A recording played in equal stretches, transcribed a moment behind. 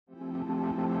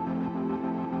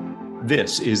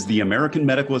This is the American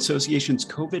Medical Association's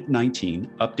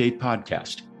COVID-19 Update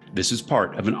Podcast. This is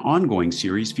part of an ongoing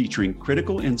series featuring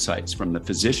critical insights from the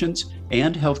physicians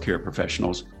and healthcare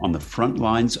professionals on the front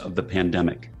lines of the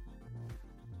pandemic.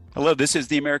 Hello, this is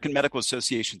the American Medical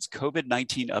Association's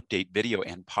COVID-19 Update video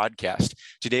and podcast.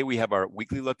 Today we have our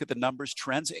weekly look at the numbers,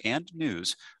 trends, and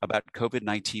news about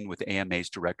COVID-19 with AMA's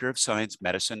Director of Science,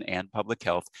 Medicine, and Public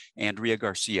Health, Andrea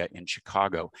Garcia in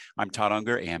Chicago. I'm Todd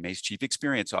Unger, AMA's Chief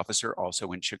Experience Officer,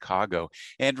 also in Chicago.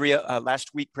 Andrea,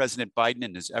 last week President Biden,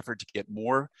 in his effort to get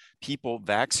more people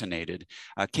vaccinated,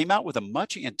 came out with a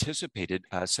much anticipated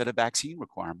set of vaccine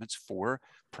requirements for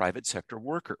private sector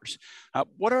workers.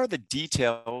 What are the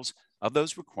details of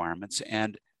those requirements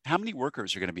and how many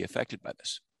workers are going to be affected by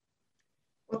this?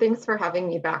 Well, thanks for having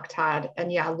me back, Todd.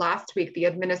 And yeah, last week, the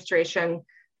administration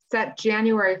set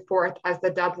January 4th as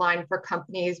the deadline for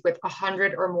companies with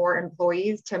 100 or more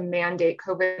employees to mandate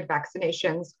COVID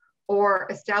vaccinations or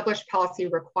establish policy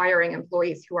requiring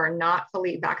employees who are not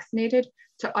fully vaccinated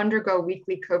to undergo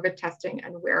weekly COVID testing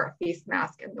and wear a face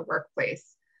mask in the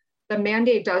workplace. The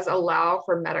mandate does allow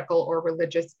for medical or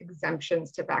religious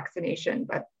exemptions to vaccination,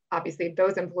 but obviously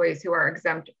those employees who are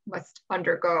exempt must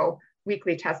undergo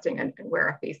weekly testing and wear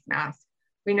a face mask.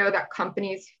 We know that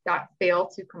companies that fail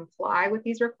to comply with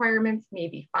these requirements may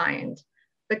be fined.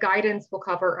 The guidance will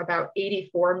cover about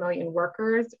 84 million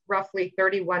workers, roughly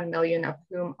 31 million of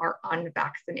whom are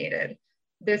unvaccinated.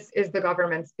 This is the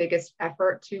government's biggest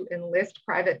effort to enlist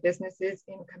private businesses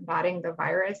in combating the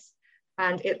virus.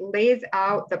 And it lays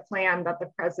out the plan that the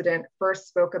president first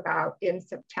spoke about in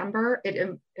September.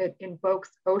 It invokes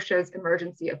OSHA's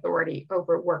emergency authority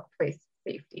over workplace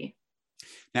safety.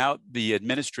 Now, the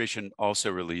administration also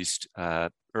released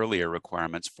earlier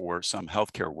requirements for some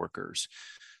healthcare workers.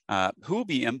 Who will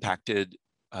be impacted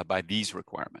by these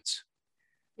requirements?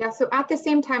 Yeah, so at the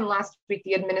same time last week,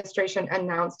 the administration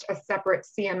announced a separate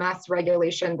CMS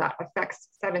regulation that affects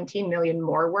 17 million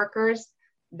more workers.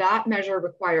 That measure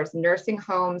requires nursing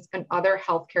homes and other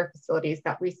healthcare facilities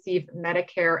that receive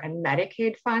Medicare and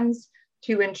Medicaid funds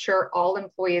to ensure all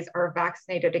employees are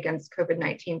vaccinated against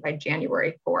COVID-19 by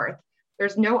January 4th.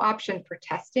 There's no option for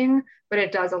testing, but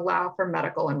it does allow for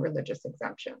medical and religious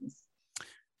exemptions.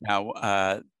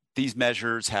 Now, these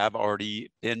measures have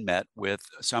already been met with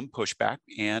some pushback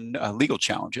and legal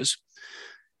challenges.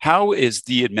 How is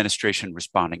the administration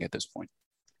responding at this point?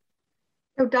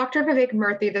 So Dr. Vivek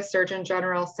Murthy, the Surgeon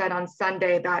General, said on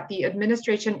Sunday that the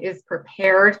administration is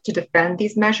prepared to defend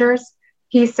these measures.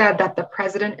 He said that the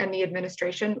president and the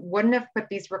administration wouldn't have put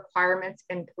these requirements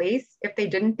in place if they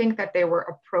didn't think that they were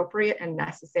appropriate and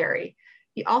necessary.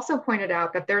 He also pointed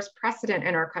out that there's precedent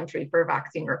in our country for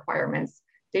vaccine requirements,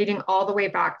 dating all the way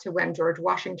back to when George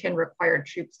Washington required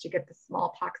troops to get the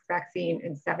smallpox vaccine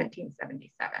in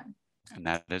 1777. And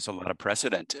that is a lot of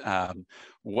precedent.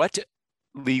 What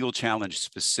legal challenge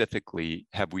specifically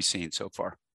have we seen so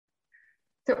far?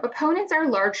 So opponents are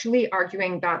largely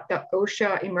arguing that the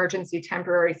OSHA emergency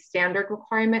temporary standard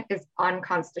requirement is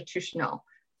unconstitutional.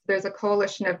 There's a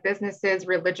coalition of businesses,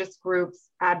 religious groups,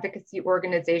 advocacy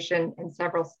organizations in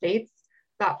several states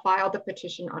that filed a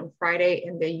petition on Friday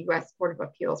in the US Court of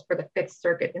Appeals for the Fifth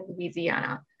Circuit in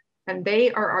Louisiana. And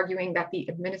they are arguing that the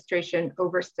administration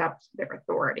overstepped their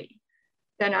authority.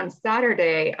 Then on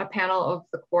Saturday, a panel of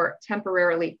the court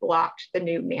temporarily blocked the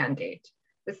new mandate.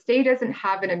 The stay doesn't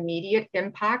have an immediate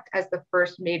impact as the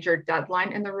first major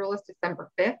deadline in the rule is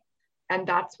December 5th. And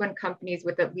that's when companies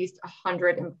with at least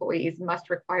 100 employees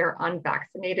must require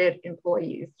unvaccinated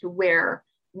employees to wear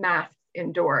masks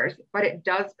indoors. But it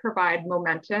does provide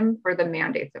momentum for the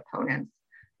mandate's opponents.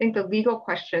 I think the legal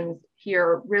questions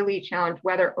here really challenge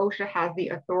whether OSHA has the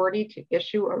authority to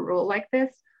issue a rule like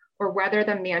this, or whether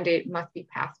the mandate must be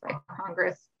passed by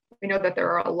Congress. We know that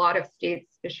there are a lot of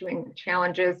states issuing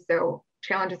challenges, so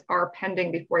challenges are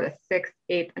pending before the 6th,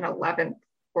 8th, and 11th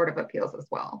Court of Appeals as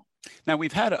well. Now,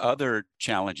 we've had other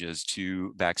challenges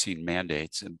to vaccine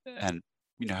mandates, and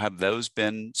have those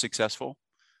been successful?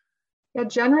 Yeah,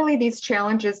 generally, these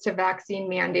challenges to vaccine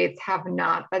mandates have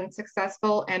not been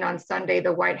successful. And on Sunday,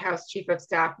 the White House Chief of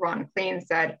Staff, Ron Klain,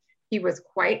 said he was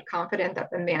quite confident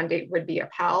that the mandate would be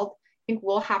upheld. I think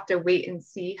we'll have to wait and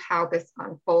see how this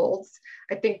unfolds.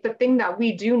 I think the thing that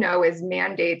we do know is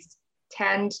mandates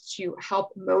tend to help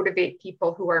motivate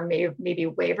people who are maybe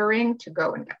wavering to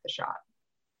go and get the shot.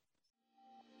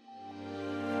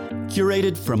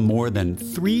 Curated from more than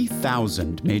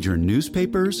 3,000 major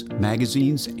newspapers,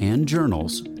 magazines, and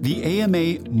journals, the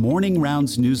AMA Morning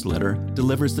Rounds newsletter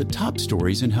delivers the top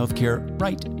stories in healthcare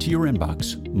right to your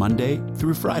inbox, Monday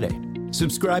through Friday.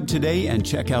 Subscribe today and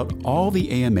check out all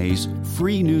the AMA's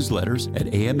free newsletters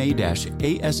at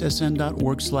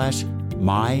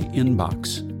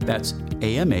ama-assn.org/myinbox. That's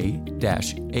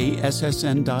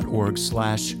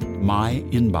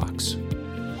ama-assn.org/myinbox.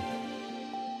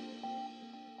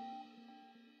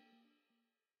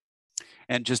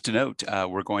 And just to note,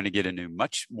 we're going to get into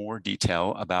much more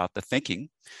detail about the thinking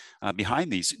behind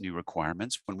these new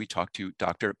requirements when we talk to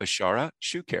Dr. Bashara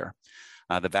Shukar,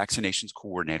 the vaccinations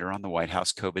coordinator on the White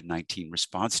House COVID-19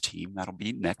 response team. That'll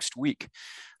be next week.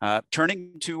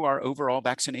 Turning to our overall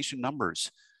vaccination numbers,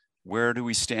 where do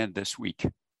we stand this week?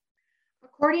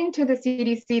 According to the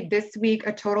CDC, this week,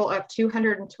 a total of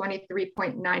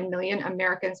 223.9 million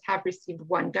Americans have received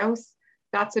one dose.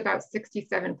 That's about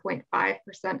 67.5%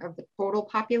 of the total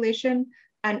population.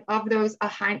 And of those,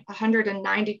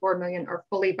 194 million are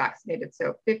fully vaccinated,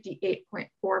 so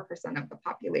 58.4% of the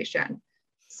population.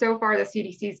 So far, the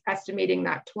CDC is estimating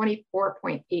that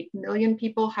 24.8 million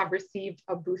people have received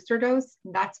a booster dose.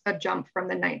 That's a jump from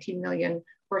the 19 million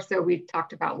or so we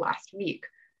talked about last week.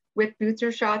 With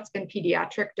booster shots and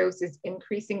pediatric doses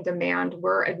increasing demand,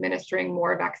 we're administering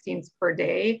more vaccines per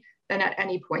day than at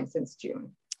any point since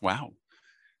June. Wow.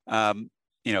 A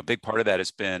big part of that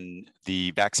has been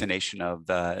the vaccination of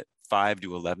the 5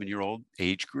 to 11-year-old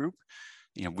age group.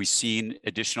 We've seen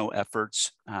additional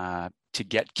efforts to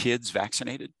get kids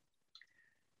vaccinated.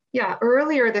 Yeah,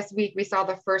 earlier this week, we saw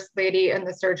the First Lady and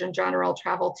the Surgeon General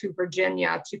travel to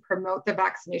Virginia to promote the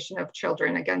vaccination of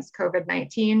children against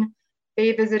COVID-19.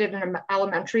 They visited an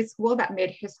elementary school that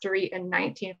made history in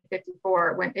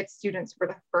 1954 when its students were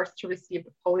the first to receive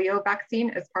the polio vaccine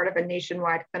as part of a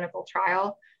nationwide clinical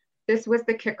trial. This was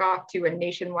the kickoff to a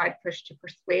nationwide push to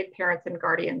persuade parents and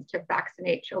guardians to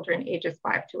vaccinate children ages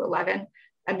 5 to 11.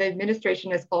 And the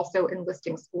administration is also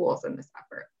enlisting schools in this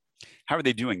effort. How are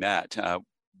they doing that?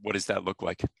 What does that look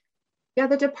like? Yeah,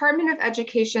 the Department of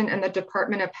Education and the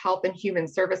Department of Health and Human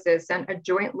Services sent a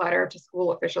joint letter to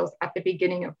school officials at the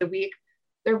beginning of the week.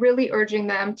 They're really urging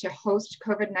them to host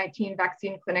COVID-19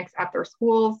 vaccine clinics at their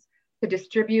schools, to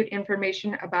distribute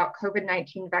information about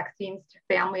COVID-19 vaccines to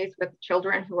families with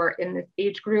children who are in this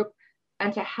age group,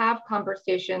 and to have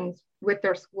conversations with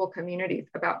their school communities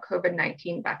about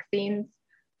COVID-19 vaccines.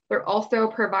 They're also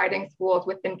providing schools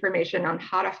with information on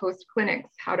how to host clinics,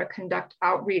 how to conduct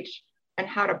outreach, and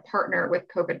how to partner with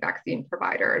COVID vaccine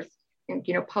providers. And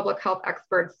public health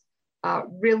experts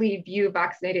really view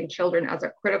vaccinating children as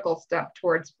a critical step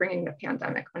towards bringing the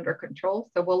pandemic under control.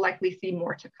 So we'll likely see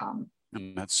more to come.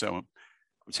 And that's so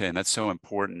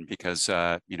important because,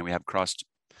 we have crossed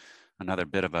another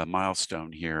bit of a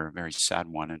milestone here, a very sad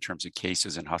one in terms of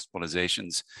cases and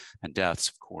hospitalizations and deaths,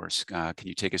 of course. Can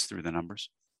you take us through the numbers?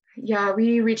 Yeah,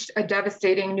 we reached a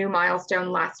devastating new milestone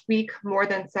last week. More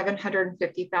than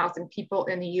 750,000 people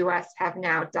in the US have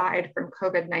now died from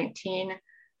COVID-19.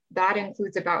 That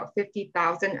includes about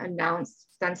 50,000 announced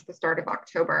since the start of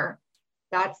October.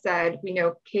 That said, we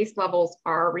know case levels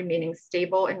are remaining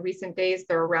stable in recent days.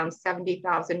 There are around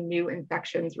 70,000 new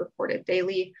infections reported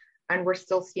daily, and we're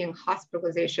still seeing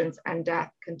hospitalizations and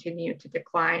death continue to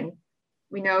decline.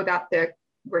 We know that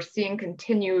we're seeing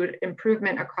continued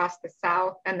improvement across the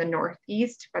South and the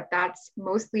Northeast, but that's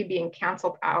mostly being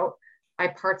canceled out by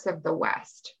parts of the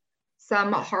West.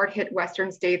 Some hard-hit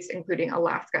Western states, including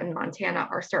Alaska and Montana,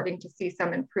 are starting to see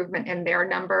some improvement in their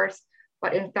numbers,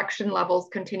 but infection levels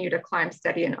continue to climb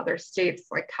steady in other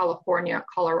states like California,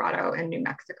 Colorado, and New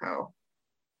Mexico.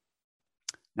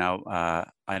 Now,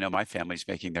 I know my family's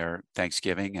making their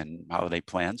Thanksgiving and holiday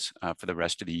plans for the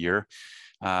rest of the year.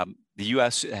 The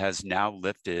U.S. has now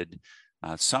lifted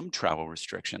some travel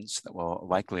restrictions that will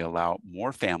likely allow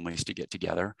more families to get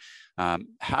together.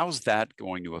 How's that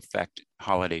going to affect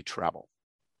holiday travel?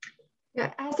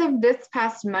 Yeah, as of this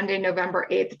past Monday, November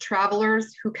 8th,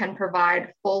 travelers who can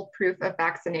provide full proof of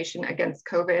vaccination against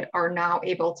COVID are now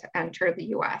able to enter the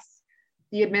US.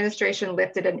 The administration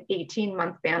lifted an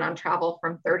 18-month ban on travel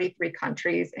from 33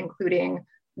 countries, including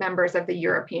members of the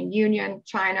European Union,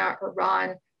 China,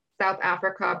 Iran, South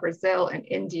Africa, Brazil, and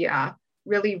India,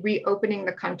 really reopening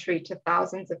the country to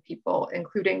thousands of people,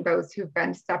 including those who've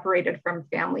been separated from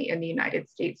family in the United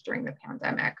States during the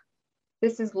pandemic.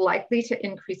 This is likely to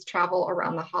increase travel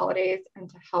around the holidays and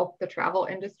to help the travel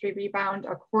industry rebound.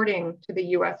 According to the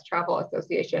US Travel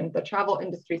Association, the travel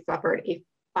industry suffered a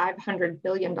 $500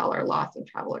 billion loss in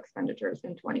travel expenditures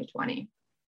in 2020.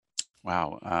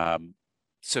 Wow.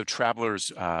 So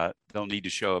travelers, they'll need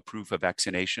to show a proof of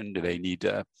vaccination. Do they need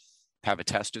to have a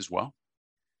test as well?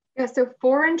 Yeah, so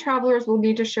foreign travelers will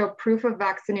need to show proof of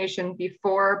vaccination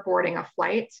before boarding a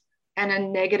flight and a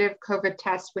negative COVID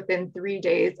test within 3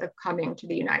 days of coming to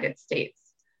the United States.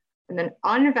 And then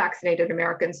unvaccinated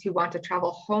Americans who want to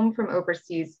travel home from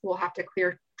overseas will have to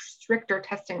clear stricter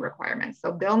testing requirements.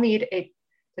 So they'll need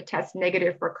to test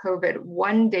negative for COVID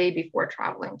 1 day before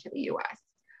traveling to the US.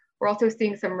 We're also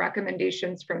seeing some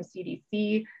recommendations from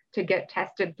CDC to get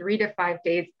tested 3 to 5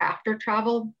 days after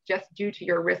travel, just due to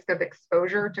your risk of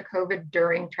exposure to COVID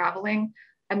during traveling.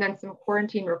 And then some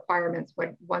quarantine requirements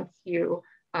once you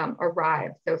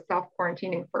arrive. So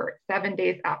self-quarantining for 7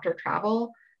 days after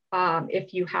travel,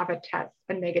 if you have a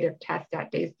negative test at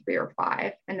days 3 or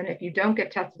 5. And then if you don't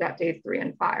get tested at days 3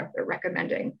 and 5, they're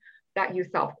recommending that you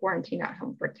self-quarantine at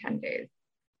home for 10 days.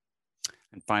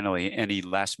 And finally, any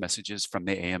last messages from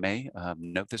the AMA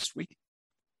note this week?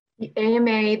 The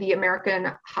AMA, the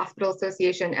American Hospital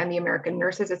Association, and the American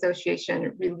Nurses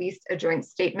Association released a joint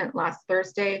statement last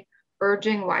Thursday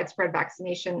urging widespread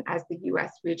vaccination as the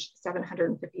US reached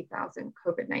 750,000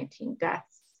 COVID-19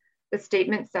 deaths. The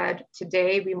statement said,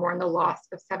 "Today we mourn the loss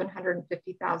of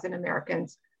 750,000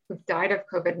 Americans who've died of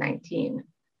COVID-19.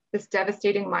 This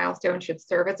devastating milestone should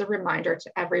serve as a reminder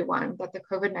to everyone that the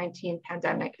COVID-19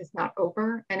 pandemic is not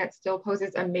over and it still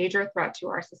poses a major threat to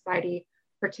our society,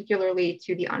 particularly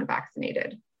to the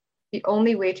unvaccinated. The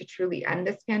only way to truly end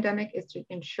this pandemic is to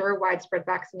ensure widespread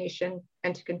vaccination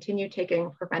and to continue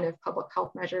taking preventive public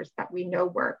health measures that we know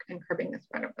work in curbing the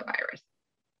spread of the virus."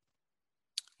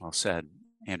 Well said.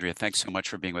 Andrea, thanks so much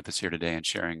for being with us here today and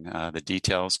sharing the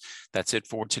details. That's it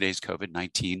for today's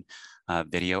COVID-19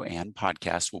 video and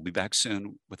podcast. We'll be back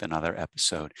soon with another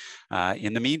episode.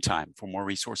 In the meantime, for more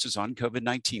resources on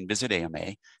COVID-19, visit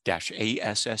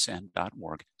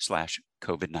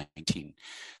ama-assn.org/COVID-19.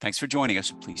 Thanks for joining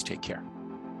us. Please take care.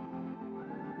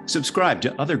 Subscribe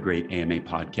to other great AMA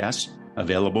podcasts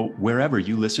available wherever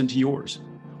you listen to yours,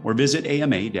 or visit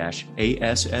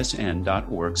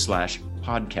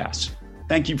ama-assn.org/podcasts.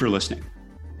 Thank you for listening.